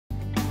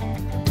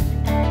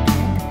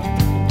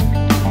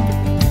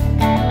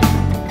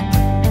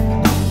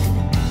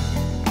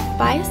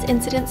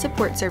Incident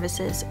Support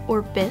Services,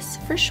 or BISS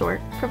for short,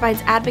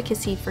 provides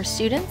advocacy for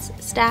students,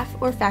 staff,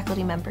 or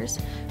faculty members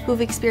who have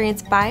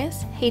experienced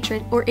bias,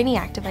 hatred, or any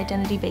act of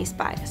identity-based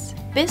bias.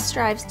 BISS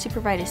strives to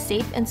provide a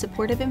safe and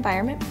supportive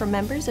environment for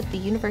members of the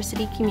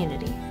university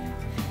community.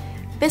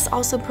 BISS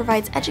also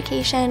provides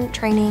education,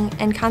 training,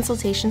 and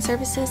consultation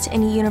services to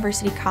any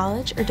university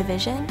college or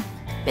division.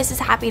 BISS is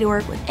happy to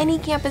work with any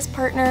campus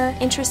partner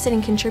interested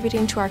in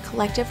contributing to our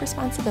collective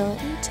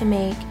responsibility to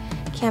make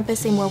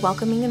campus a more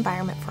welcoming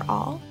environment for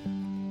all.